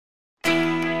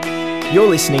You're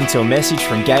listening to a message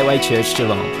from Gateway Church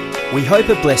Geelong. We hope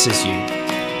it blesses you.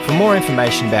 For more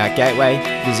information about Gateway,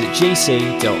 visit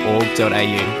gc.org.au.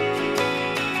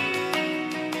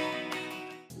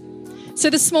 So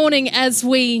this morning, as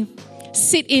we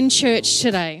sit in church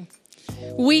today,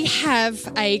 we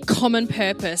have a common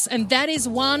purpose, and that is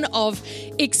one of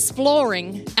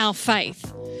exploring our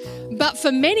faith. But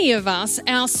for many of us,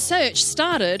 our search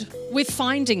started with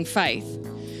finding faith.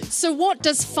 So what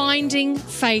does finding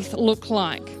faith look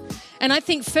like? And I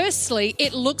think firstly,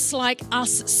 it looks like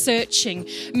us searching.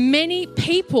 Many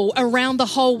people around the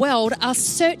whole world are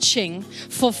searching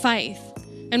for faith.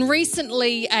 And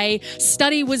recently a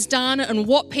study was done on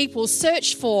what people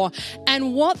search for,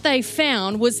 and what they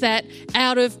found was that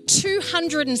out of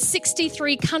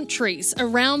 263 countries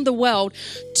around the world,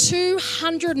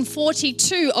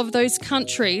 242 of those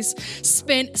countries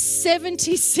spent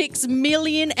 76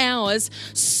 million hours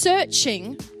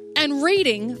searching and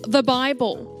reading the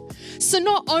Bible. So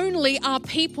not only are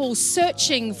people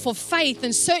searching for faith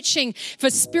and searching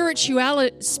for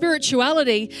spirituality,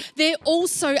 they're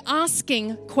also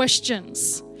asking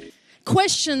questions.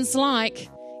 Questions like,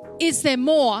 is there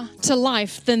more to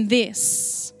life than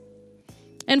this?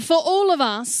 And for all of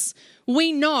us,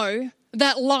 we know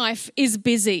that life is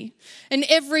busy. And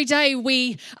every day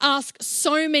we ask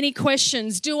so many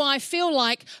questions. Do I feel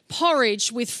like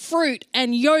porridge with fruit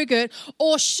and yogurt,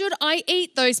 or should I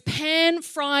eat those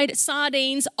pan-fried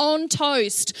sardines on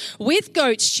toast with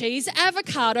goat's cheese,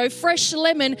 avocado, fresh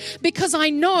lemon, because I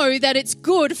know that it's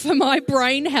good for my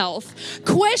brain health?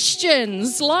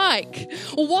 Questions like,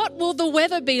 what will the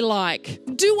weather be like?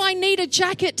 Do I need a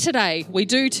jacket today? We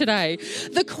do today.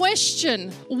 The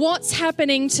question, what's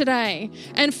happening today?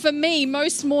 And for me,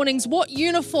 most mornings, what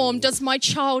uniform does my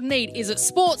child need? Is it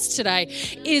sports today?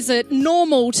 Is it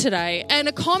normal today? And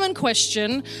a common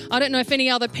question, I don't know if any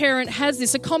other parent has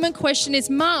this, a common question is,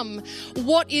 Mum,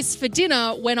 what is for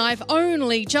dinner when I've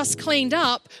only just cleaned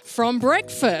up from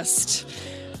breakfast?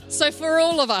 So for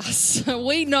all of us,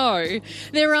 we know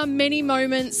there are many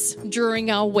moments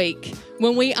during our week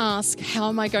when we ask, how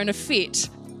am I going to fit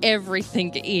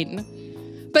everything in?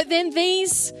 But then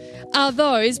there are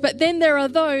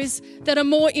those that are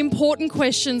more important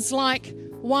questions like,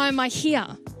 why am I here?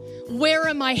 Where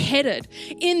am I headed?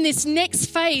 In this next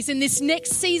phase, in this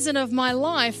next season of my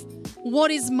life,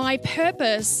 what is my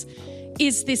purpose?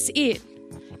 Is this it?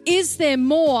 Is there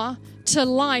more to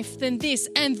life than this?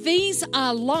 And these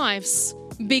are life's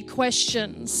big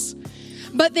questions.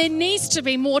 But there needs to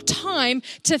be more time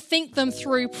to think them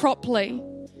through properly.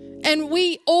 And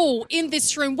we all in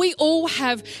this room, we all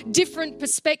have different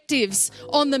perspectives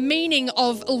on the meaning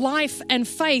of life and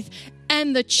faith.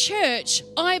 And the church,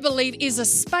 I believe, is a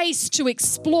space to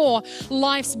explore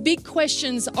life's big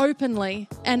questions openly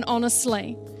and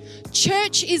honestly.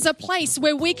 Church is a place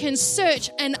where we can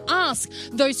search and ask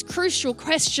those crucial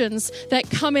questions that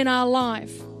come in our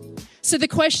life. So the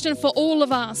question for all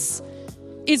of us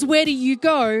is, where do you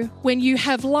go when you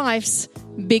have life's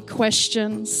big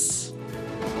questions?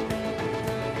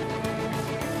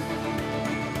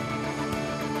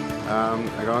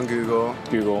 I go on Google.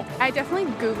 I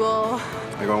definitely Google.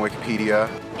 I go on Wikipedia.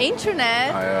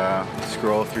 Internet. I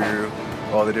scroll through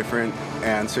all the different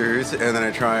answers, and then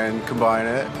I try and combine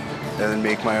it, and then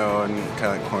make my own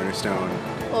kind of like cornerstone.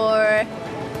 Or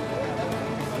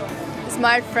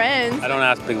smart friends. I don't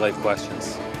ask big life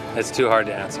questions. It's too hard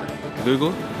to answer.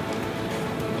 Google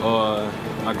or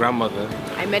my grandmother.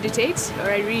 I meditate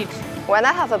or I read. When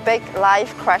I have a big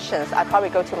life questions, I probably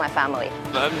go to my family.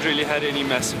 I haven't really had any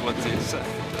massive ones yet.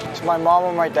 To my mom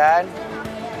or my dad,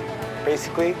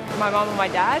 basically. My mom or my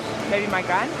dad, maybe my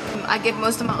gran. I get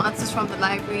most of my answers from the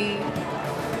library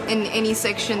in any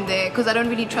section there because I don't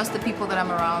really trust the people that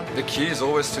I'm around. The key is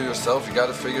always to yourself. You got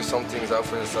to figure some things out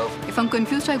for yourself. If I'm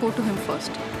confused, I go to him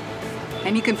first.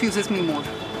 And he confuses me more.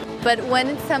 But when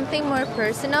it's something more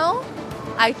personal,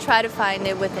 I try to find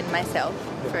it within myself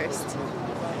first.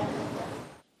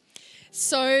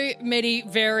 So many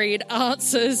varied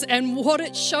answers, and what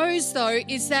it shows though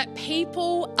is that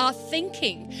people are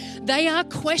thinking, they are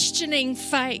questioning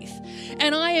faith.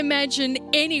 And I imagine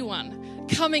anyone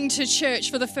coming to church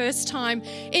for the first time,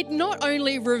 it not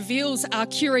only reveals our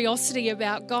curiosity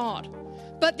about God,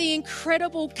 but the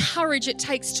incredible courage it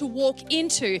takes to walk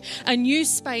into a new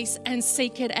space and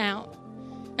seek it out.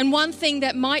 And one thing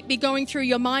that might be going through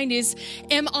your mind is,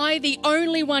 am I the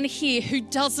only one here who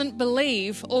doesn't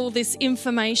believe all this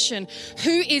information?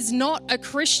 Who is not a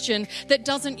Christian that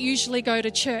doesn't usually go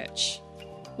to church?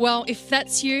 Well, if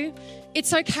that's you,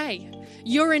 it's okay.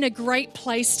 You're in a great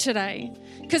place today.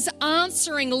 Because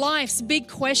answering life's big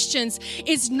questions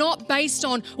is not based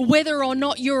on whether or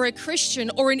not you're a Christian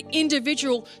or an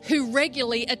individual who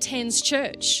regularly attends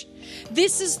church.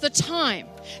 This is the time.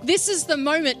 This is the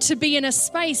moment to be in a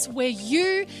space where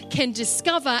you can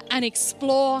discover and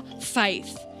explore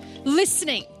faith.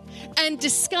 Listening and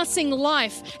discussing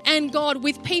life and God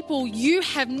with people you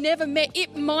have never met.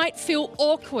 It might feel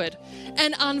awkward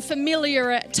and unfamiliar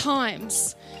at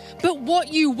times. But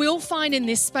what you will find in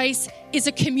this space is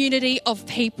a community of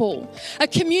people. A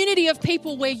community of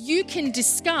people where you can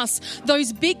discuss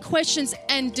those big questions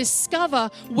and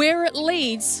discover where it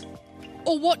leads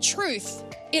or what truth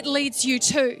it leads you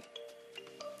to.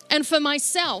 And for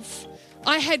myself,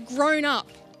 I had grown up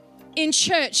in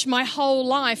church my whole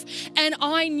life and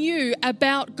I knew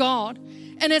about God.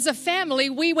 And as a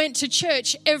family, we went to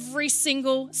church every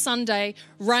single Sunday,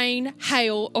 rain,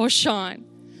 hail, or shine.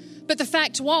 But the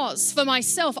fact was, for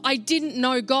myself, I didn't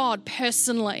know God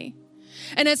personally.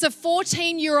 And as a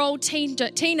 14-year-old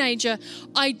teenager,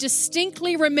 I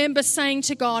distinctly remember saying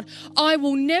to God, I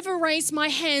will never raise my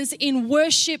hands in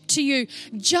worship to you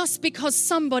just because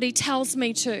somebody tells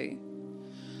me to.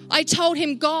 I told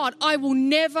him, God, I will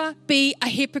never be a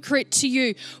hypocrite to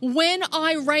you. When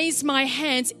I raise my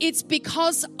hands, it's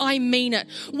because I mean it.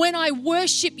 When I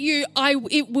worship you,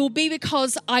 it will be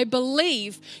because I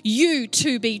believe you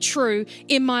to be true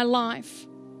in my life.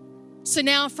 So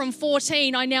now from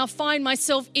 14, I now find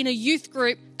myself in a youth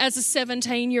group as a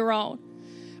 17-year-old.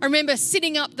 I remember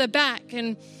sitting up the back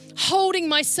and holding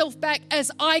myself back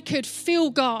as I could feel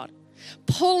God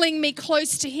pulling me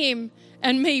close to him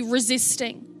and me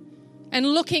resisting. And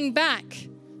looking back,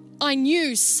 I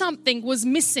knew something was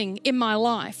missing in my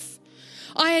life.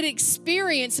 I had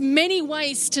experienced many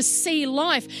ways to see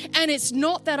life, and it's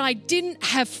not that I didn't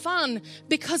have fun,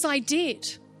 because I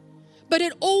did. But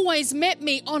it always met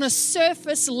me on a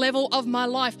surface level of my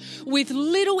life with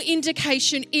little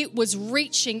indication it was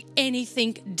reaching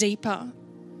anything deeper.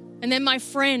 And then my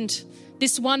friend,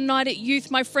 this one night at youth,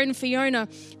 my friend Fiona,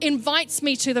 invites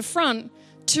me to the front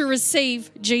to receive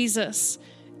Jesus.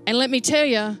 And let me tell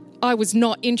you, I was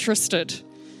not interested.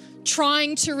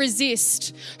 Trying to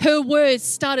resist, her words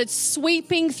started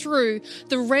sweeping through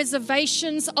the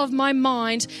reservations of my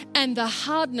mind and the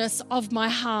hardness of my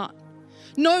heart.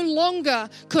 No longer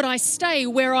could I stay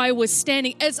where I was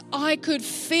standing, as I could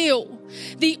feel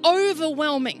the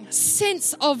overwhelming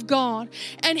sense of God.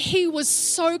 And he was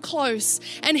so close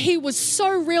and he was so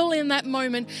real in that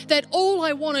moment that all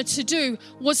I wanted to do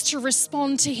was to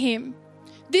respond to him.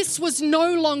 This was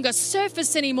no longer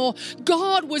surface anymore.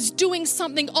 God was doing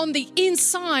something on the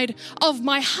inside of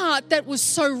my heart that was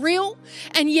so real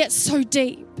and yet so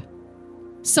deep.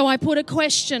 So I put a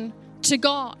question to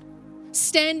God.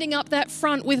 Standing up that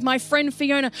front with my friend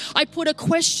Fiona, I put a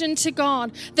question to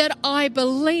God that I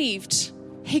believed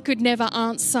he could never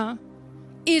answer.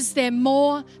 Is there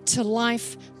more to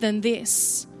life than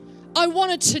this? I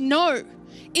wanted to know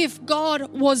if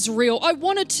God was real. I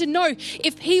wanted to know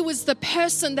if he was the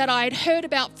person that I had heard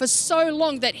about for so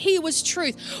long, that he was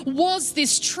truth. Was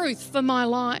this truth for my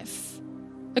life?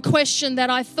 A question that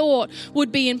I thought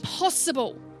would be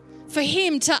impossible for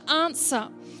him to answer,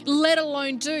 let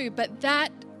alone do. But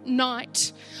that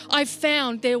night, I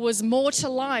found there was more to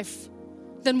life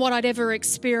than what I'd ever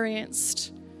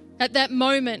experienced. At that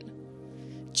moment,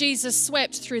 Jesus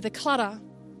swept through the clutter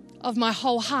of my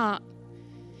whole heart.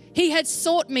 He had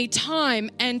sought me time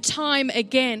and time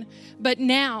again, but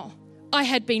now I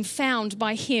had been found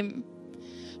by him.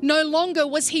 No longer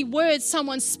was he words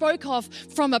someone spoke of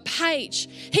from a page.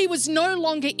 He was no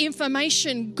longer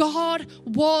information. God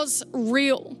was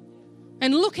real.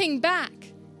 And looking back,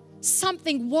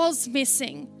 something was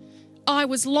missing. I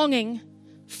was longing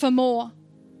for more.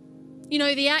 You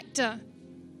know, the actor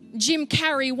Jim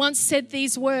Carrey once said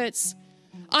these words: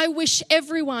 I wish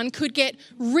everyone could get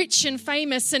rich and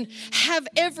famous and have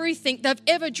everything they've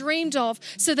ever dreamed of,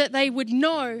 so that they would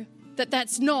know that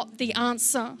that's not the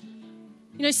answer.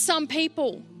 You know, some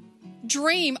people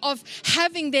dream of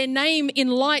having their name in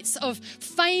lights of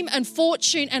fame and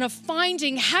fortune and of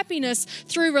finding happiness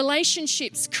through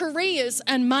relationships, careers,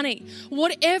 and money,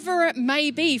 whatever it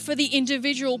may be for the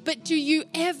individual. But do you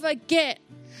ever get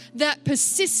that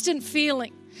persistent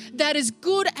feeling that, as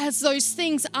good as those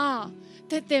things are,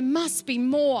 that there must be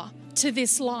more to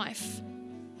this life?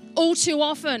 All too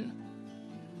often,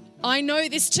 I know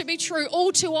this to be true,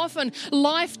 all too often,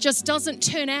 life just doesn't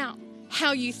turn out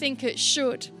how you think it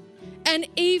should. And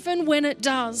even when it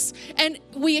does, and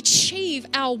we achieve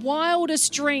our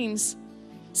wildest dreams,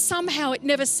 somehow it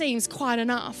never seems quite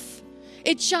enough.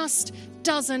 It just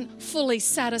doesn't fully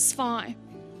satisfy.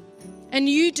 And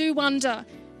you do wonder,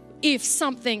 if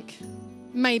something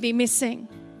may be missing.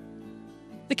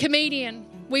 The comedian,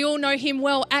 we all know him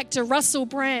well, actor Russell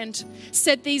Brand,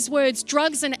 said these words,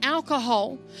 "Drugs and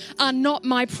alcohol are not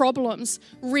my problems.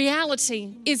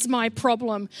 Reality is my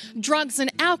problem. Drugs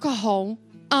and alcohol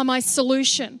are my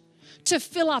solution to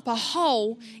fill up a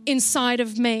hole inside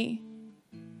of me."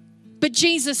 But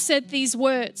Jesus said these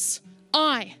words,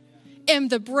 "I am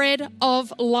the bread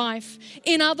of life."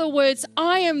 In other words,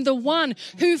 I am the one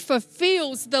who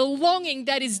fulfills the longing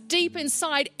that is deep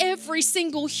inside every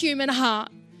single human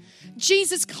heart.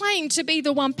 Jesus claimed to be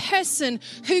the one person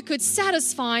who could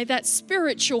satisfy that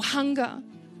spiritual hunger.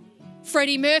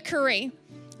 Freddie Mercury,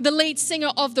 the lead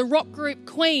singer of the rock group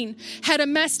Queen, had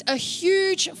amassed a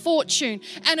huge fortune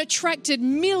and attracted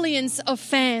millions of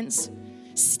fans.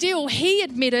 Still, he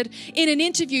admitted in an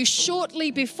interview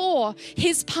shortly before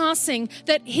his passing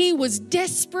that he was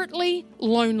desperately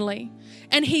lonely.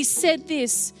 And he said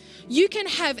this, "You can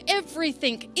have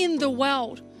everything in the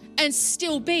world and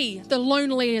still be the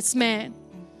loneliest man."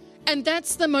 And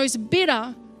that's the most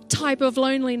bitter type of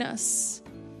loneliness.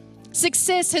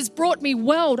 Success has brought me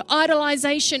world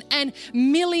idolization and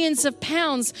millions of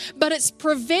pounds, but it's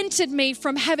prevented me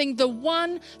from having the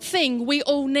one thing we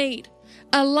all need,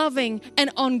 a loving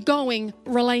and ongoing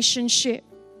relationship.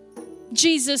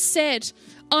 Jesus said,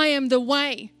 "I am the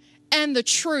way and the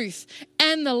truth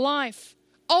and the life."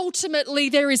 Ultimately,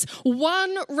 there is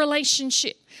one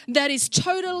relationship that is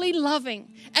totally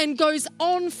loving and goes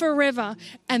on forever,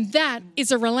 and that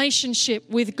is a relationship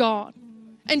with God.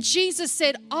 And Jesus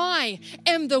said, "I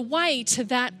am the way to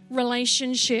that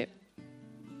relationship."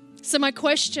 So my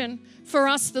question for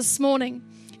us this morning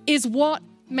is, what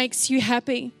makes you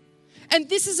happy? And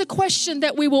this is a question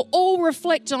that we will all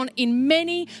reflect on in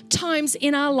many times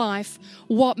in our life.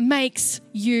 What makes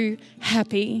you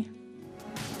happy?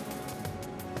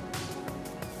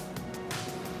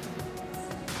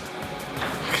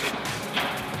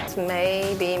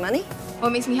 Maybe money.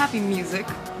 What makes me happy? Music.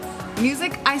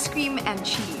 Music, ice cream, and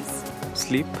cheese.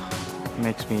 Sleep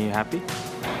makes me happy.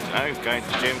 Going to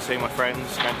the gym, seeing my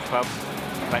friends, going to the pub,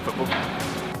 playing football.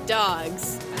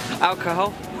 Dogs.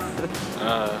 Alcohol.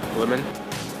 Women.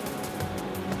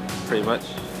 Pretty much.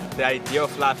 The idea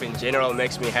of life in general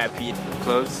makes me happy.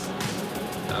 Clothes.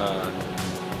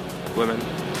 Women.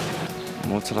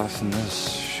 More to life than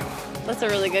this. Sure. That's a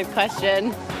really good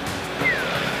question.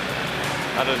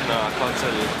 I don't know, I can't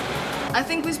tell you. I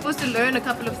think we're supposed to learn a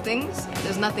couple of things.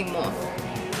 There's nothing more.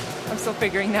 I'm still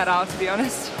figuring that out, to be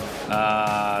honest.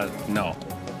 No.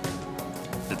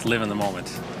 Let's live in the moment.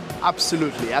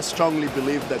 Absolutely. I strongly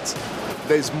believe that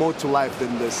there's more to life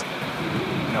than this.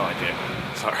 No idea.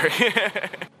 Sorry.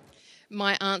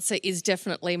 My answer is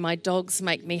definitely my dogs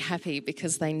make me happy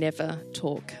because they never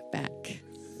talk back.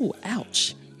 Ooh,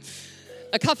 ouch.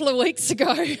 A couple of weeks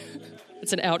ago,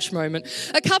 it's an ouch moment.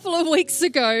 A couple of weeks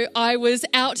ago, I was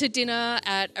out to dinner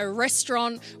at a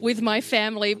restaurant with my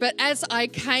family, but as I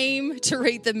came to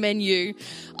read the menu,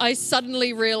 I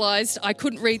suddenly realised I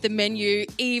couldn't read the menu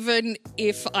even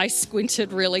if I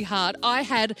squinted really hard. I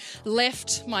had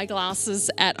left my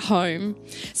glasses at home.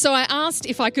 So I asked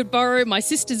if I could borrow my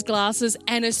sister's glasses,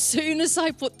 and as soon as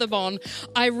I put them on,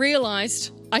 I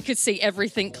realised I could see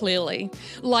everything clearly,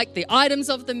 like the items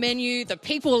of the menu, the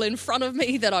people in front of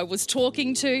me that I was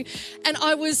talking to, and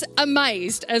I was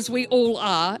amazed, as we all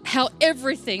are, how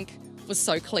everything was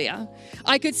so clear.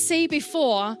 I could see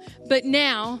before, but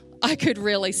now I could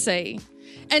really see.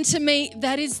 And to me,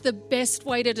 that is the best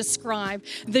way to describe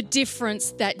the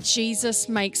difference that Jesus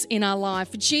makes in our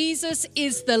life. Jesus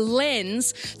is the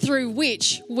lens through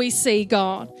which we see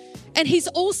God. And he's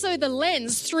also the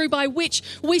lens through by which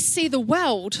we see the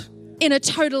world in a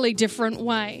totally different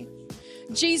way.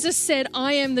 Jesus said,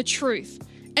 "I am the truth."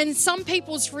 And some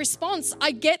people's response,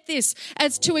 I get this,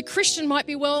 as to a Christian might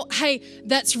be, well, hey,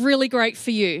 that's really great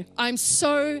for you. I'm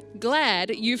so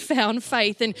glad you found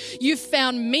faith and you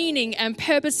found meaning and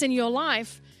purpose in your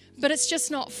life, but it's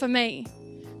just not for me.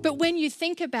 But when you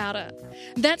think about it,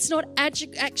 that's not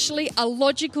actually a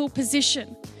logical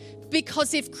position.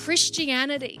 Because if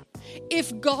Christianity,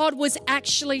 if God was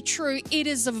actually true, it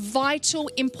is of vital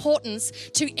importance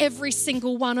to every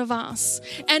single one of us.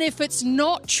 And if it's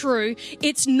not true,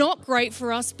 it's not great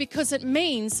for us because it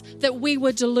means that we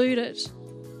were deluded.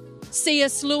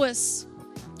 C.S. Lewis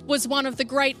was one of the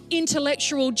great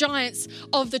intellectual giants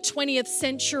of the 20th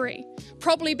century,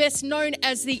 probably best known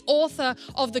as the author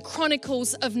of the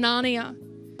Chronicles of Narnia.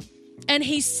 And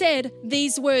he said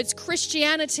these words,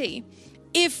 "Christianity,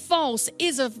 if false,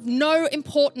 is of no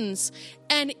importance,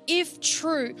 and if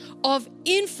true, of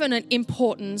infinite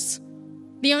importance.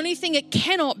 The only thing it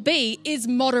cannot be is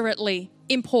moderately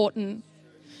important."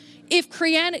 If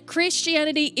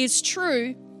Christianity is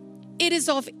true, it is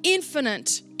of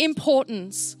infinite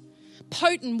importance.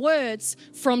 Potent words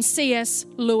from C.S.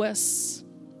 Lewis.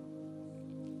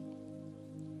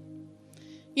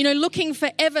 You know, looking for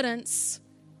evidence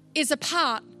is a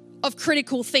part of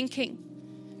critical thinking.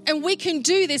 And we can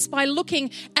do this by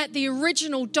looking at the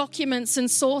original documents and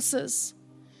sources.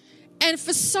 And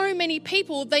for so many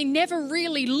people, they never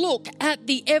really look at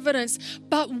the evidence.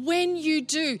 But when you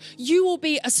do, you will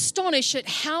be astonished at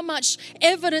how much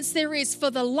evidence there is for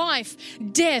the life,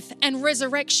 death, and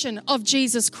resurrection of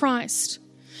Jesus Christ.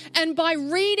 And by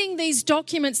reading these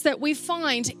documents that we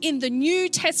find in the New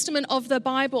Testament of the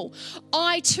Bible,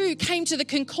 I too came to the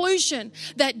conclusion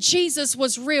that Jesus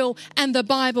was real and the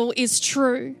Bible is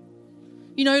true.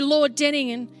 You know, Lord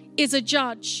Denning is a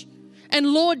judge.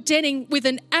 And Lord Denning, with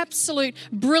an absolute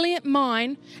brilliant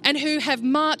mind and who have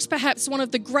marked perhaps one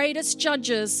of the greatest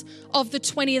judges of the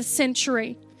 20th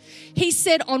century, he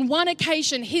said on one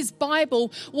occasion his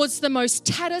Bible was the most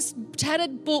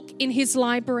tattered book in his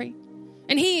library.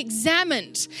 And he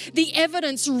examined the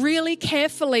evidence really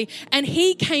carefully and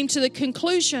he came to the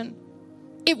conclusion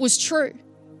it was true.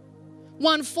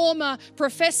 One former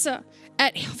professor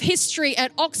of history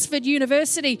at Oxford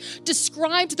University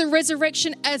described the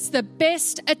resurrection as the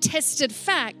best attested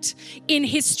fact in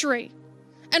history.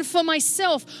 And for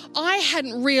myself, I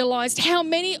hadn't realized how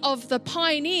many of the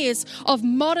pioneers of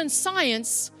modern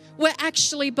science were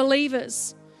actually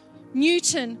believers.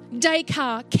 Newton,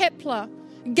 Descartes, Kepler,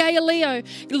 Galileo,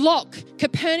 Locke,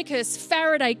 Copernicus,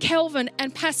 Faraday, Kelvin,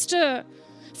 and Pasteur.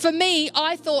 For me,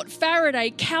 I thought Faraday,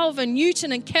 Calvin,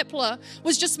 Newton, and Kepler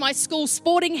was just my school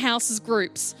sporting houses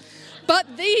groups.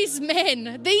 But these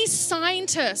men, these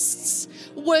scientists,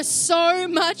 were so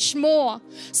much more.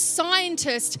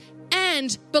 Scientists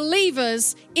and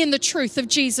believers in the truth of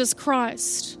Jesus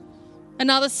Christ.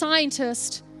 Another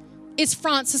scientist is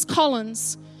Francis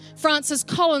Collins. Francis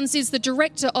Collins is the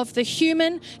director of the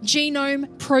Human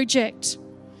Genome Project.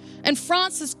 And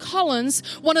Francis Collins,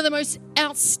 one of the most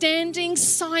outstanding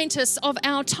scientists of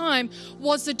our time,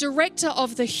 was the director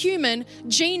of the Human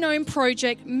Genome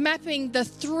Project, mapping the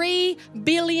 3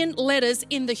 billion letters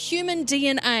in the human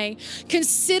DNA,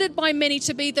 considered by many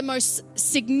to be the most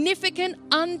significant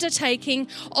undertaking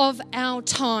of our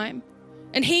time.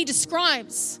 And he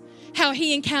describes how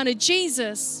he encountered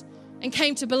Jesus and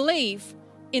came to believe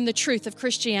in the truth of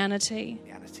Christianity.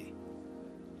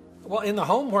 Well, in the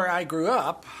home where I grew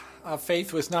up,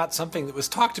 faith was not something that was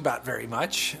talked about very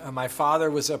much. My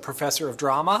father was a professor of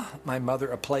drama, my mother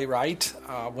a playwright.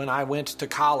 When I went to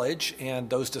college and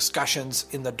those discussions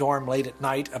in the dorm late at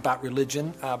night about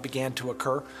religion began to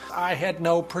occur, I had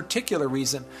no particular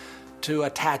reason to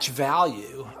attach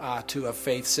value to a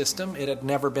faith system. It had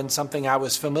never been something I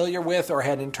was familiar with or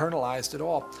had internalized at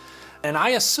all. And I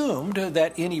assumed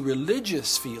that any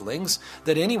religious feelings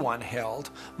that anyone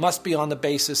held must be on the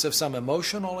basis of some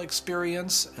emotional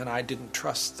experience, and I didn't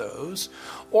trust those,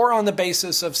 or on the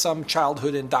basis of some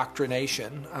childhood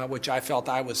indoctrination, which I felt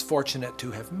I was fortunate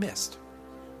to have missed.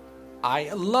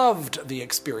 I loved the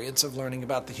experience of learning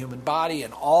about the human body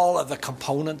and all of the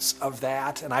components of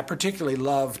that, and I particularly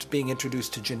loved being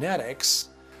introduced to genetics.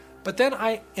 But then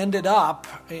I ended up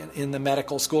in the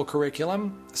medical school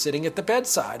curriculum sitting at the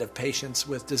bedside of patients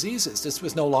with diseases. This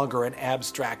was no longer an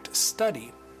abstract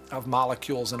study of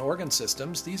molecules and organ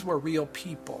systems. These were real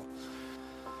people.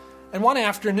 And one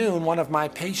afternoon, one of my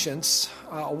patients,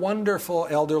 a wonderful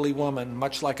elderly woman,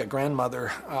 much like a grandmother,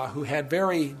 who had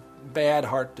very bad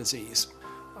heart disease.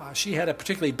 She had a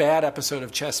particularly bad episode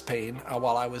of chest pain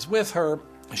while I was with her.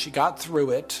 She got through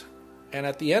it, and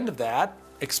at the end of that,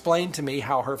 explained to me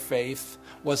how her faith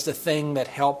was the thing that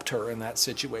helped her in that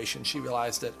situation. She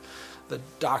realized that the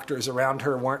doctors around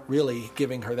her weren't really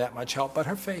giving her that much help, but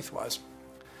her faith was.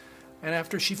 And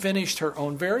after she finished her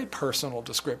own very personal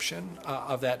description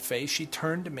of that faith, she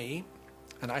turned to me,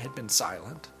 and I had been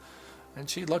silent, and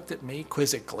she looked at me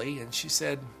quizzically, and she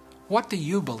said, "What do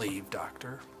you believe,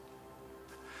 doctor?"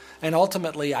 And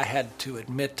ultimately, I had to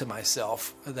admit to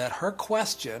myself that her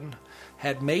question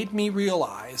had made me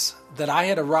realize that I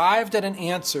had arrived at an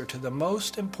answer to the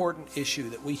most important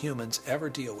issue that we humans ever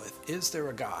deal with. Is there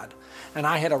a God? And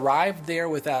I had arrived there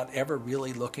without ever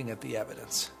really looking at the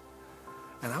evidence.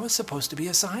 And I was supposed to be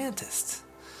a scientist.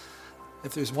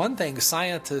 If there's one thing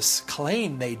scientists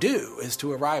claim they do is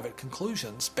to arrive at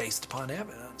conclusions based upon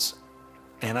evidence.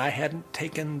 And I hadn't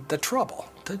taken the trouble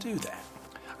to do that.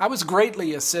 I was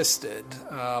greatly assisted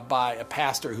by a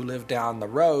pastor who lived down the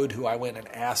road who I went and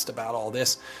asked about all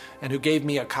this and who gave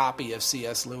me a copy of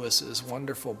C.S. Lewis's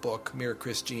wonderful book, Mere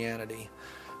Christianity.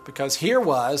 Because here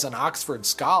was an Oxford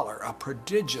scholar, a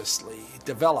prodigiously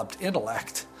developed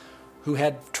intellect, who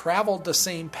had traveled the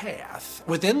same path.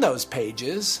 Within those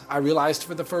pages, I realized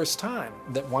for the first time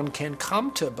that one can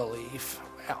come to belief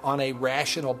on a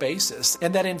rational basis,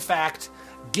 and that in fact,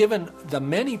 given the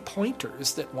many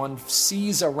pointers that one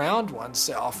sees around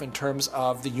oneself in terms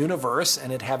of the universe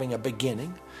and it having a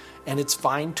beginning, and its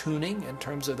fine-tuning in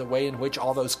terms of the way in which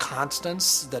all those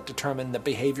constants that determine the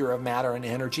behavior of matter and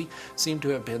energy seem to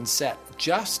have been set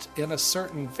just in a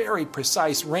certain very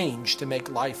precise range to make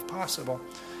life possible.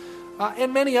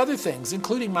 And many other things,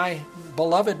 including my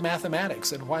beloved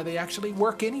mathematics and why they actually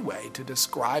work anyway to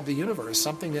describe the universe,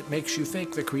 something that makes you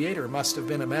think the Creator must have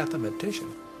been a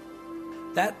mathematician.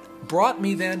 That brought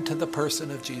me then to the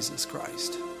person of Jesus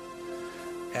Christ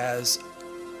as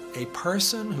a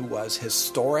person who was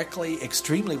historically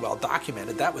extremely well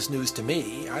documented. That was news to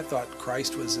me. I thought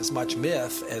Christ was as much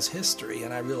myth as history,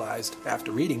 and I realized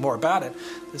after reading more about it,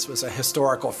 this was a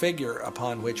historical figure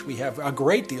upon which we have a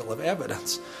great deal of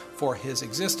evidence for his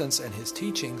existence and his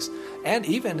teachings, and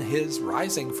even his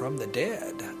rising from the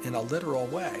dead in a literal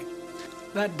way.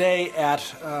 That day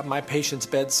at my patient's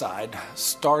bedside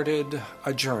started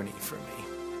a journey for me.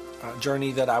 A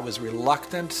journey that I was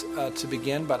reluctant to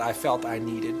begin, but I felt I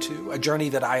needed to. A journey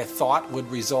that I thought would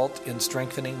result in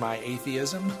strengthening my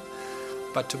atheism,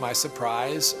 but to my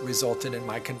surprise, resulted in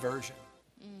my conversion.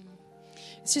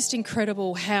 It's just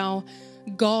incredible how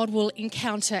God will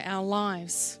encounter our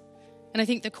lives. And I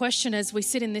think the question as we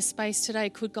sit in this space today,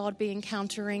 could God be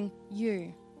encountering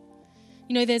you?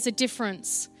 You know, there's a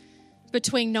difference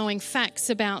between knowing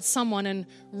facts about someone and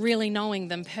really knowing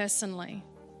them personally.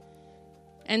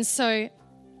 And so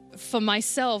for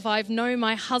myself, I've known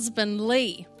my husband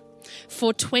Lee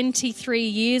for 23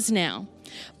 years now.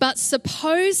 But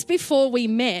suppose before we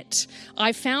met,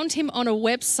 I found him on a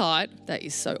website, that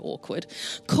is so awkward,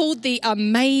 called The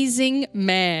Amazing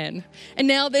Man. And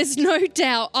now there's no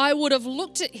doubt I would have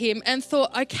looked at him and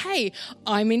thought, okay,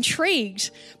 I'm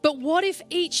intrigued. But what if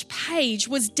each page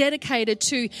was dedicated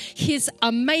to his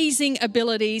amazing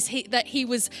abilities, that he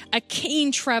was a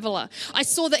keen traveler? I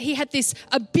saw that he had this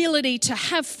ability to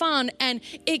have fun and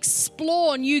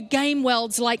explore new game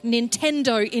worlds like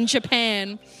Nintendo in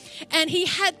Japan. And he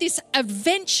had this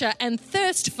adventure and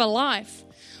thirst for life.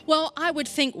 Well, I would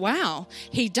think, wow,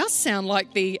 he does sound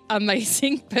like the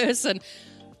amazing person.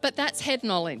 But that's head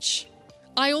knowledge.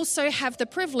 I also have the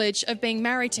privilege of being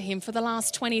married to him for the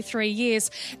last 23 years,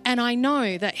 and I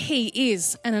know that he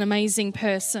is an amazing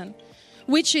person,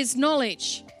 which is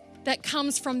knowledge that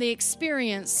comes from the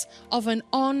experience of an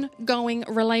ongoing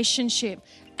relationship,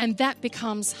 and that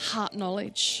becomes heart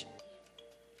knowledge.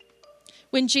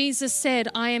 When Jesus said,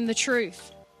 I am the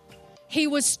truth, he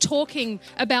was talking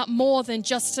about more than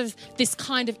just this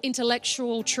kind of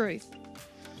intellectual truth.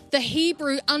 The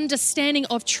Hebrew understanding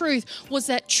of truth was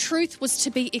that truth was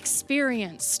to be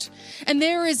experienced. And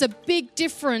there is a big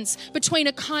difference between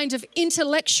a kind of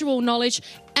intellectual knowledge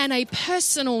and a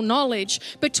personal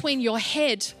knowledge between your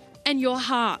head and your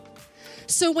heart.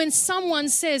 So when someone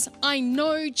says, I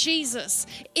know Jesus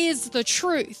is the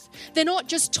truth, they're not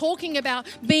just talking about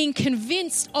being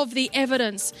convinced of the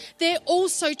evidence. They're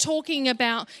also talking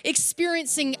about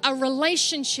experiencing a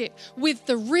relationship with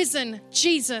the risen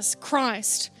Jesus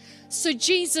Christ. So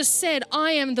Jesus said,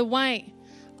 I am the way.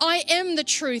 I am the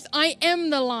truth. I am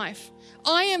the life.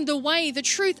 I am the way, the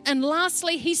truth. And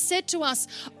lastly, he said to us,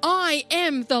 I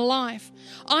am the life.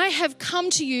 I have come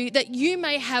to you that you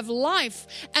may have life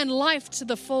and life to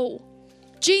the full.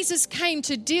 Jesus came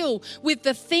to deal with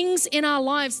the things in our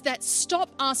lives that stop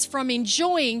us from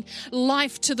enjoying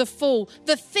life to the full,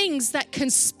 the things that can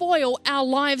spoil our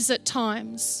lives at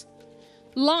times.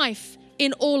 Life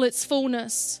in all its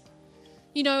fullness.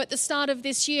 You know, at the start of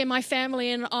this year, my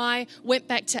family and I went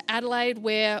back to Adelaide,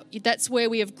 that's where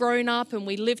we have grown up, and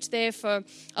we lived there for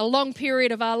a long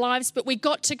period of our lives, but we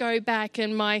got to go back,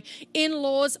 and my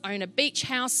in-laws own a beach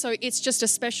house, so it's just a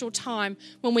special time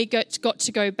when we got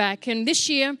to go back. And this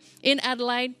year in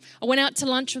Adelaide, I went out to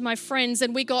lunch with my friends,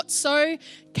 and we got so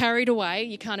carried away,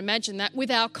 you can't imagine that, with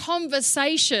our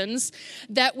conversations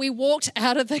that we walked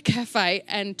out of the cafe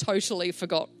and totally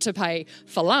forgot to pay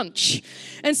for lunch.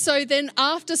 And so then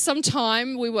after some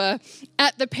time, we were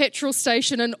at the petrol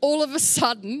station, and all of a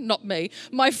sudden, not me,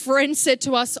 my friend said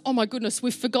to us, oh my goodness,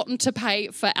 we've forgotten to pay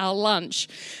for our lunch.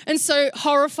 And so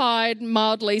horrified,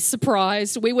 mildly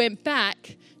surprised, we went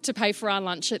back to pay for our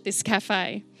lunch at this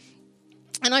cafe.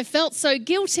 And I felt so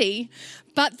guilty,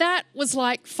 but that was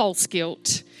like false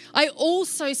guilt. I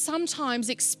also sometimes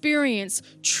experience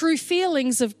true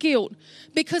feelings of guilt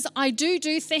because I do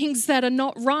things that are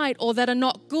not right or that are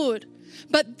not good.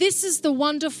 But this is the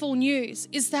wonderful news,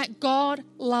 is that God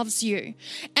loves you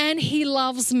and he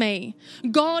loves me.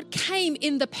 God came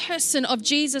in the person of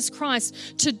Jesus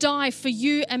Christ to die for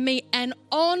you and me. And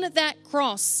on that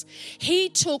cross, he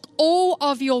took all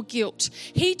of your guilt.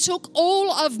 He took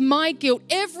all of my guilt,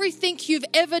 everything you've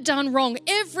ever done wrong,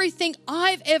 everything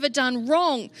I've ever done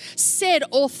wrong, said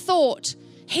or thought.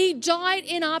 He died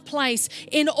in our place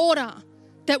in order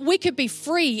that we could be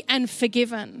free and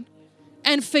forgiven.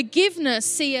 And forgiveness,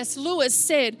 C.S. Lewis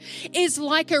said, is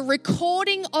like a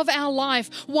recording of our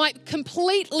life, wiped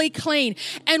completely clean.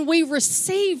 And we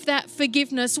receive that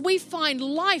forgiveness. We find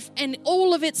life in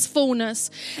all of its fullness.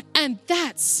 And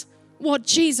that's what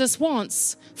Jesus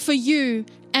wants for you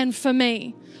and for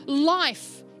me.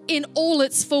 Life in all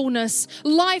its fullness.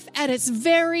 Life at its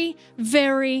very,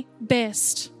 very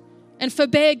best. And for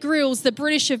Bear Grylls, the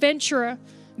British adventurer,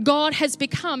 God has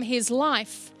become his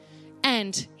life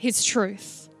and his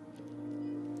truth.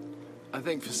 I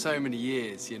think for so many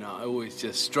years, I always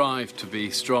just strived to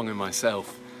be strong in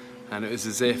myself. And it was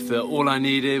as if that all I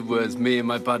needed was me and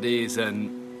my buddies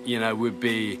and, we'd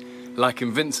be like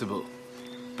invincible.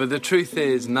 But the truth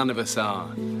is, none of us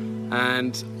are.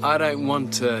 And I don't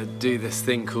want to do this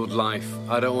thing called life.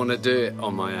 I don't want to do it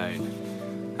on my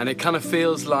own. And it kind of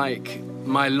feels like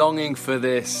my longing for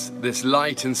this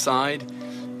light inside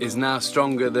is now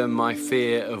stronger than my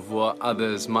fear of what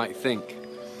others might think.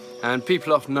 And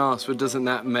people often ask, well, doesn't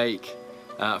that make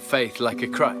faith like a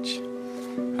crutch?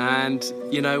 And,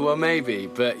 well, maybe,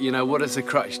 but, what does a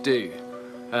crutch do?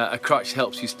 A crutch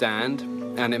helps you stand,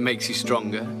 and it makes you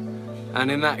stronger.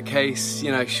 And in that case,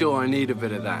 sure, I need a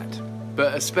bit of that.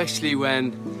 But especially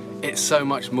when it's so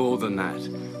much more than that.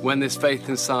 When this faith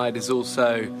inside is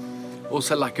also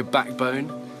like a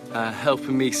backbone,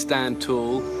 helping me stand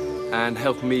tall, and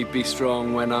help me be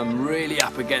strong when I'm really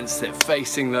up against it,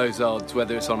 facing those odds,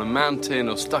 whether it's on a mountain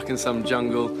or stuck in some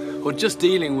jungle or just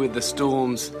dealing with the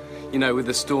storms, with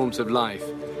the storms of life.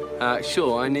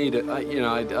 Sure, I need it.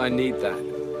 I need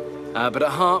that. But at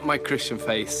heart, my Christian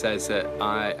faith says that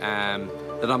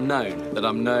I'm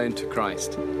known to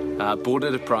Christ, bought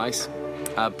at a price,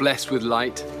 blessed with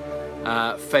light.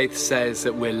 Faith says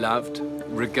that we're loved,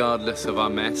 regardless of our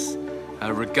mess,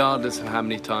 regardless of how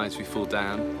many times we fall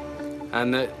down.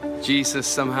 And that Jesus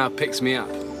somehow picks me up.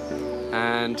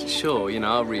 And sure,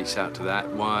 I'll reach out to that.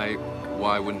 Why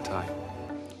wouldn't I?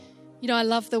 I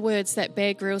love the words that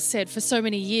Bear Grylls said. For so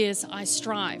many years, I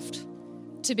strived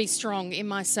to be strong in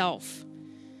myself.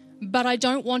 But I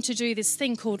don't want to do this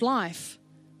thing called life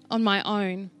on my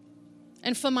own.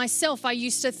 And for myself, I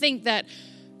used to think that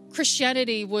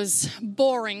Christianity was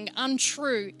boring,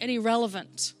 untrue, and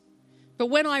irrelevant. But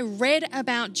when I read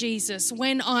about Jesus,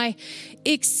 when I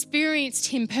experienced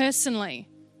him personally,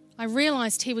 I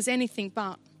realized he was anything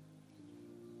but.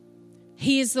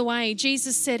 He is the way.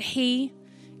 Jesus said he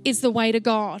is the way to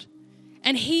God.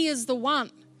 And he is the one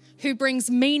who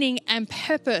brings meaning and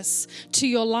purpose to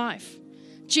your life.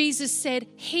 Jesus said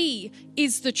he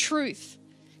is the truth.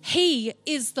 He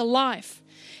is the life.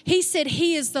 He said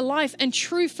he is the life, and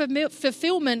true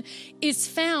fulfillment is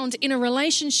found in a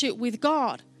relationship with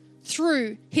God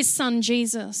through his son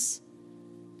Jesus.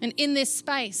 And in this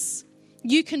space,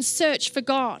 you can search for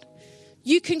God.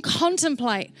 You can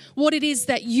contemplate what it is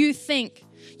that you think.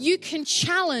 You can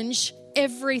challenge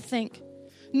everything.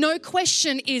 No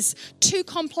question is too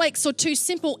complex or too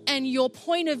simple, and your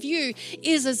point of view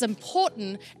is as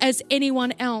important as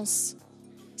anyone else.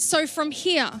 So from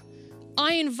here,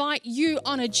 I invite you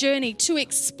on a journey to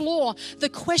explore the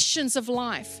questions of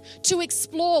life, to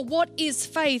explore what is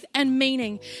faith and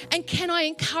meaning. And can I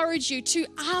encourage you to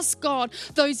ask God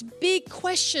those big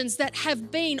questions that have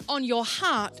been on your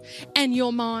heart and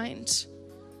your mind?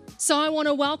 So I want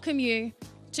to welcome you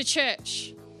to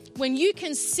church, when you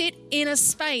can sit in a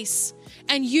space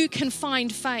and you can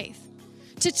find faith.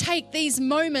 To take these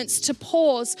moments to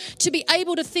pause, to be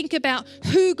able to think about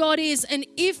who God is, and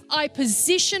if I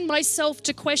position myself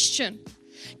to question,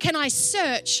 can I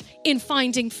search in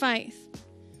finding faith?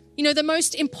 The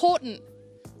most important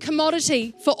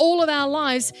commodity for all of our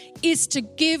lives is to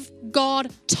give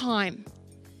God time.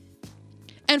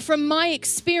 And from my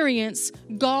experience,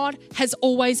 God has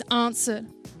always answered.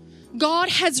 God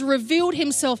has revealed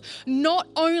himself not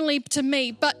only to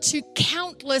me, but to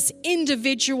countless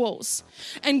individuals.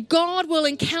 And God will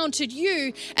encounter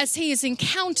you as he has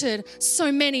encountered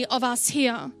so many of us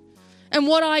here. And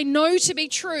what I know to be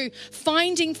true,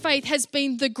 finding faith has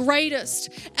been the greatest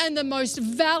and the most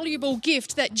valuable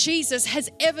gift that Jesus has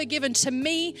ever given to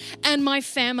me and my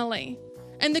family.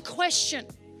 And the question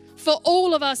for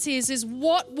all of us is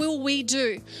what will we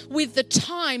do with the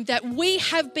time that we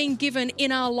have been given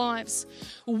in our lives?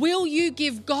 Will you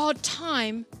give God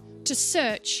time to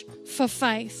search for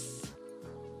faith?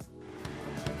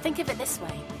 Think of it this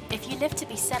way. If you live to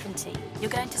be 70,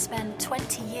 you're going to spend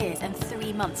 20 years and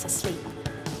 3 months asleep,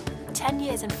 10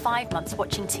 years and 5 months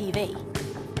watching TV,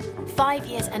 5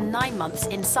 years and 9 months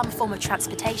in some form of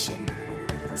transportation,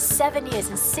 7 years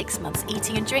and 6 months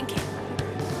eating and drinking.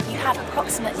 You have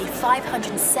approximately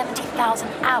 570,000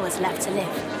 hours left to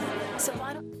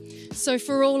live. So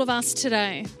for all of us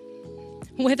today,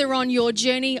 whether on your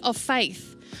journey of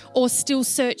faith or still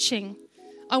searching,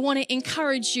 I want to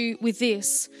encourage you with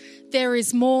this. There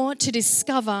is more to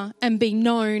discover and be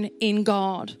known in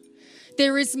God.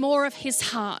 There is more of his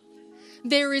heart.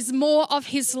 There is more of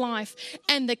his life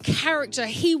and the character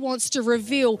he wants to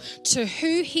reveal to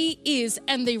who he is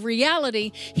and the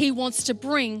reality he wants to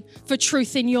bring for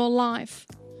truth in your life.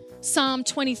 Psalm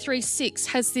 23:6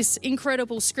 has this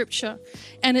incredible scripture,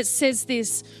 and it says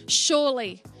this: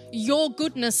 surely your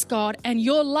goodness, God, and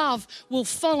your love will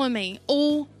follow me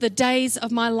all the days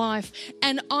of my life,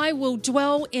 and I will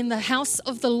dwell in the house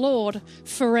of the Lord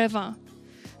forever.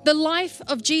 The life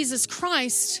of Jesus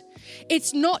Christ,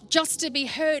 it's not just to be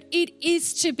heard, it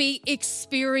is to be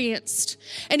experienced.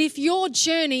 And if your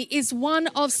journey is one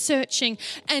of searching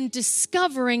and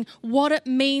discovering what it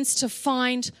means to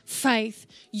find faith,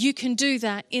 you can do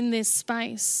that in this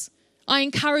space. I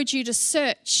encourage you to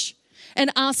search and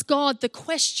ask God the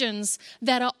questions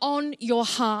that are on your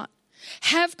heart.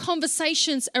 Have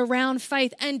conversations around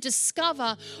faith and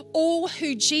discover all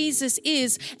who Jesus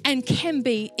is and can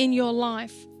be in your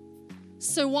life.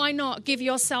 So why not give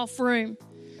yourself room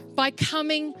by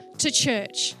coming to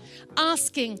church,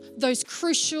 asking those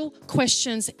crucial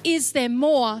questions? Is there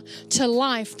more to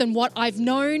life than what I've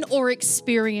known or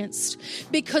experienced?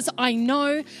 Because I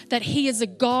know that he is a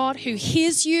God who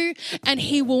hears you and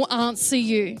he will answer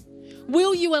you.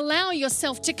 Will you allow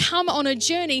yourself to come on a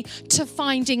journey to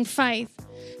finding faith?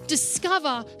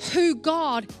 Discover who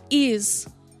God is.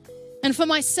 And for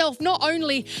myself, not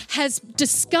only has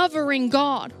discovering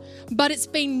God, but it's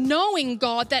been knowing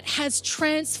God that has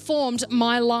transformed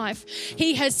my life.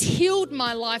 He has healed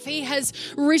my life. He has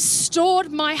restored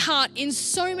my heart in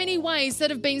so many ways that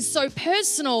have been so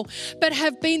personal, but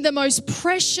have been the most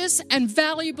precious and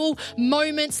valuable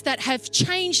moments that have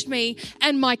changed me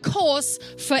and my course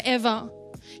forever.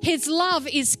 His love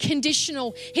is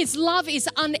conditional. His love is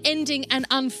unending and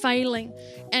unfailing.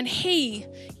 And he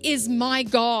is my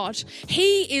God.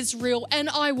 He is real, and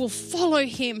I will follow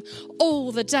him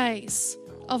all the days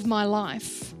of my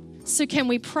life. So can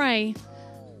we pray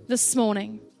this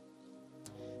morning?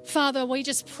 Father, we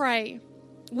just pray.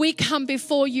 We come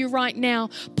before you right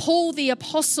now. Paul the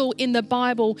apostle in the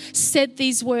Bible said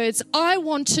these words: I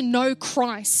want to know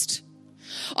Christ.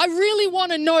 I really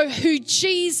want to know who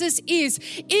Jesus is.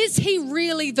 Is he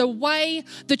really the way,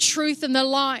 the truth, and the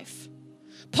life?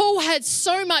 Paul had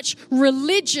so much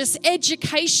religious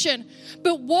education,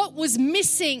 but what was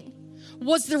missing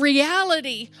was the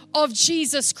reality of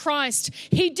Jesus Christ.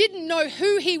 He didn't know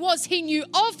who he was. He knew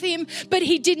of him, but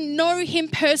he didn't know him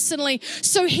personally.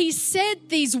 So he said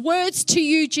these words to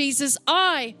you, Jesus: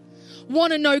 I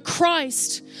want to know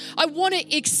Christ. I want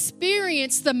to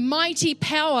experience the mighty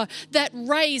power that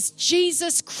raised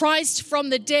Jesus Christ from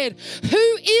the dead.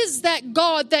 Who is that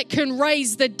God that can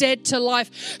raise the dead to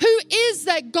life? Who is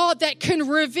that God that can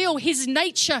reveal his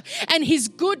nature and his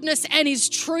goodness and his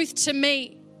truth to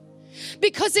me?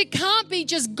 Because it can't be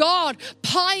just God,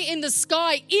 pie in the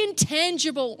sky,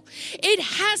 intangible. It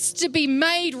has to be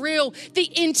made real. The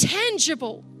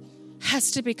intangible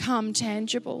has to become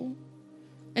tangible.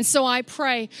 And so I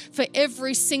pray for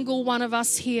every single one of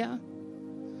us here.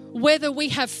 Whether we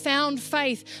have found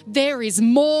faith, there is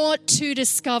more to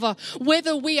discover.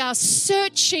 Whether we are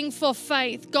searching for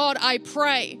faith, God, I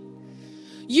pray,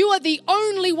 you are the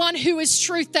only one who is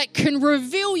truth that can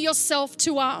reveal yourself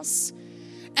to us.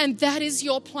 And that is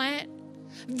your plan.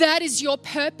 That is your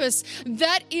purpose.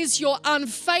 That is your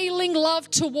unfailing love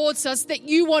towards us, that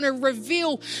you want to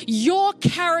reveal your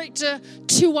character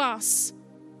to us.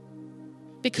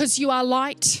 Because you are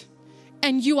light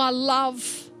and you are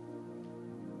love.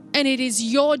 And it is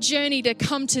your journey to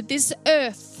come to this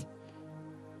earth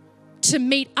to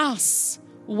meet us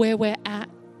where we're at.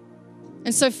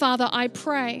 And so, Father, I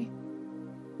pray,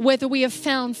 whether we have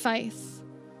found faith,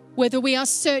 whether we are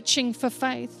searching for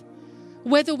faith,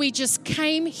 whether we just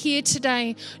came here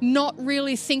today not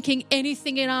really thinking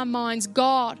anything in our minds,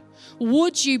 God,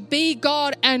 would you be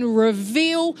God and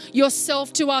reveal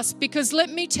yourself to us? Because let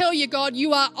me tell you, God,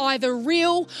 you are either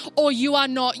real or you are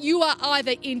not. You are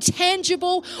either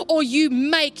intangible or you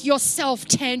make yourself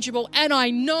tangible. And I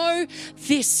know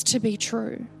this to be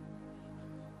true.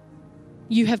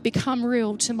 You have become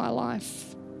real to my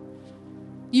life.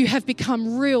 You have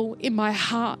become real in my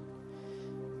heart.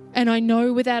 And I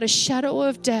know without a shadow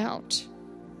of doubt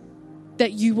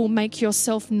that you will make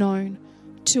yourself known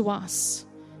to us.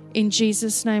 In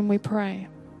Jesus' name we pray.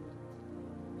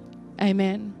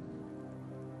 Amen.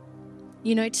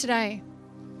 You know, today,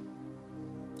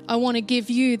 I want to give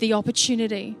you the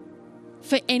opportunity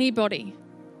for anybody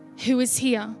who is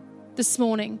here this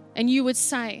morning and you would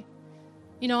say,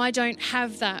 you know, I don't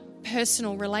have that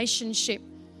personal relationship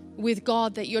with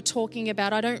God that you're talking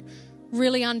about. I don't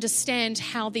really understand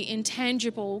how the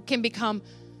intangible can become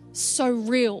so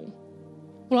real.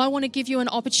 Well, I want to give you an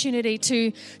opportunity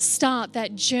to start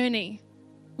that journey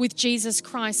with Jesus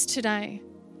Christ today.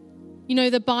 You know,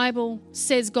 the Bible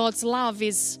says God's love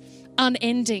is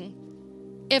unending,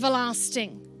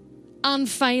 everlasting,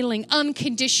 unfailing,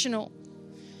 unconditional.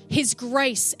 His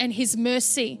grace and His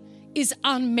mercy is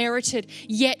unmerited,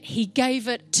 yet He gave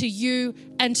it to you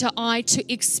and to I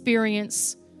to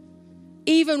experience.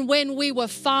 Even when we were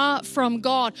far from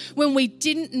God, when we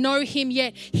didn't know Him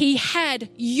yet, He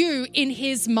had you in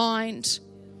His mind.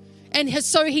 And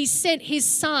so He sent His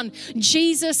Son,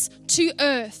 Jesus, to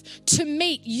earth to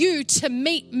meet you, to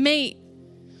meet me,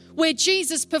 where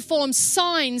Jesus performed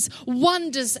signs,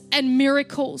 wonders, and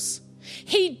miracles.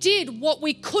 He did what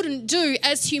we couldn't do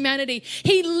as humanity.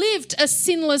 He lived a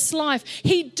sinless life.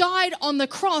 He died on the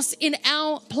cross in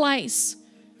our place.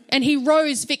 And He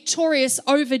rose victorious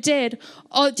over death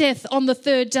on the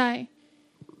third day.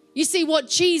 You see, what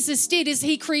Jesus did is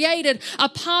He created a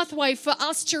pathway for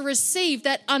us to receive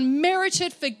that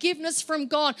unmerited forgiveness from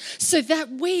God so that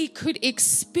we could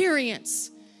experience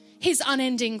His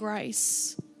unending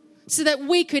grace, so that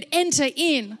we could enter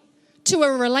in to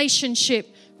a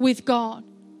relationship with God.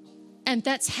 And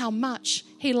that's how much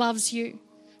He loves you.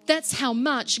 That's how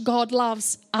much God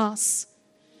loves us.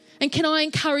 And can I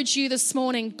encourage you this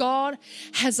morning, God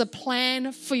has a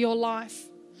plan for your life.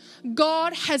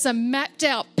 God has a mapped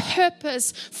out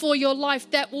purpose for your life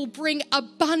that will bring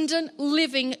abundant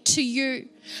living to you.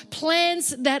 Plans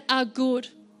that are good.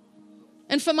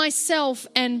 And for myself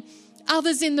and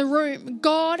others in the room,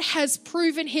 God has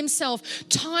proven Himself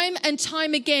time and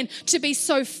time again to be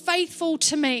so faithful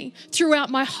to me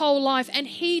throughout my whole life. And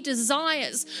He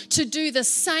desires to do the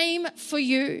same for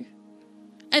you.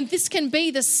 And this can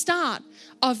be the start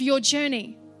of your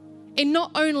journey in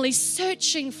not only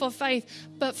searching for faith,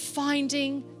 but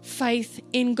finding faith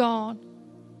in God.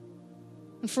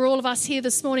 And for all of us here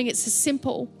this morning, it's as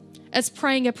simple as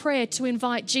praying a prayer to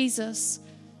invite Jesus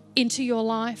into your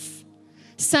life.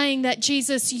 Saying that,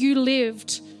 Jesus, you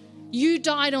lived, you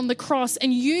died on the cross,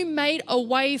 and you made a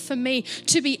way for me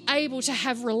to be able to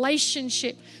have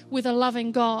relationship with a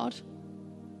loving God.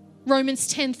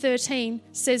 Romans 10:13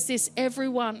 says this, every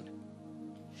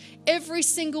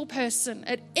single person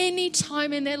at any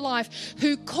time in their life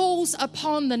who calls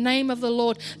upon the name of the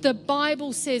Lord, the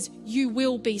Bible says you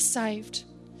will be saved.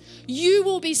 You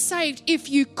will be saved if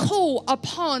you call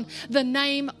upon the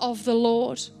name of the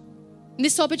Lord. And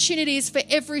this opportunity is for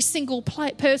every single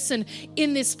person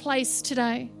in this place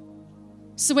today.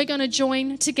 So we're going to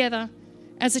join together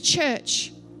as a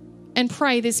church and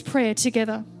pray this prayer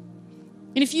together.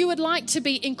 And if you would like to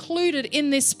be included in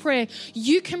this prayer,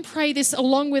 you can pray this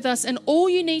along with us. And all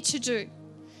you need to do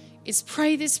is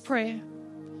pray this prayer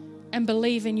and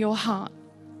believe in your heart.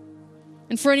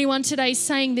 And for anyone today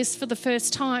saying this for the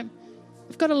first time,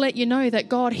 I've got to let you know that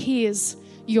God hears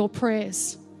your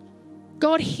prayers.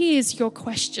 God hears your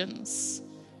questions.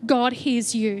 God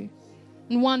hears you.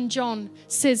 And 1 John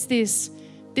says this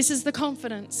is the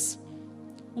confidence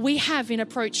we have in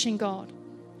approaching God.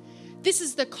 This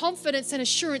is the confidence and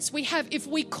assurance we have if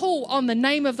we call on the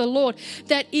name of the Lord,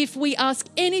 that if we ask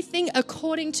anything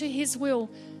according to His will,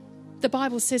 the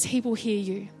Bible says He will hear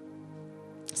you.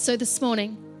 So this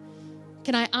morning,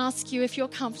 can I ask you, if you're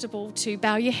comfortable, to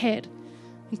bow your head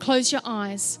and close your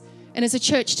eyes, and as a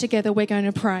church together, we're going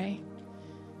to pray.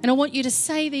 And I want you to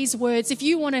say these words. If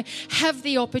you want to have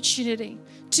the opportunity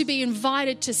to be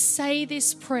invited to say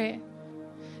this prayer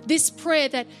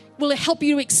that will help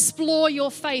you to explore your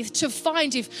faith, to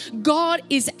find if God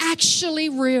is actually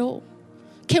real.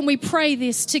 Can we pray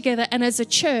this together? And as a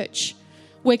church,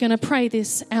 we're going to pray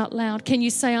this out loud. Can you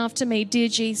say after me, dear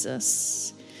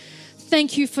Jesus,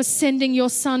 thank you for sending your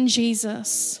Son,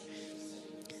 Jesus,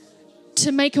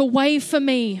 to make a way for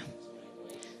me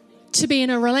to be in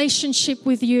a relationship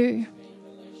with you.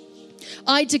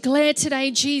 I declare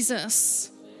today, Jesus,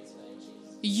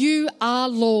 you are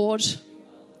Lord.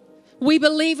 We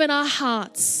believe in our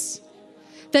hearts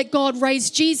that God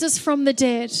raised Jesus from the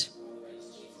dead.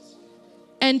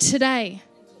 And today,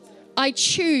 I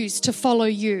choose to follow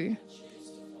you.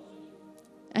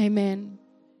 Amen.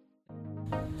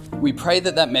 We pray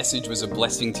that message was a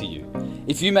blessing to you.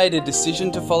 If you made a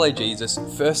decision to follow Jesus,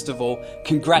 first of all,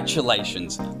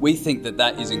 congratulations. We think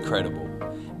that is incredible.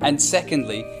 And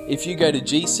secondly, if you go to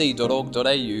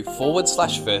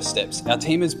gc.org.au/first steps, our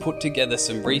team has put together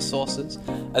some resources,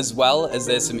 as well as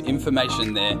there's some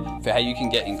information there for how you can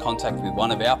get in contact with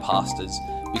one of our pastors,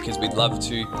 because we'd love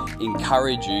to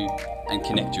encourage you and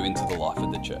connect you into the life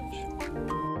of the church.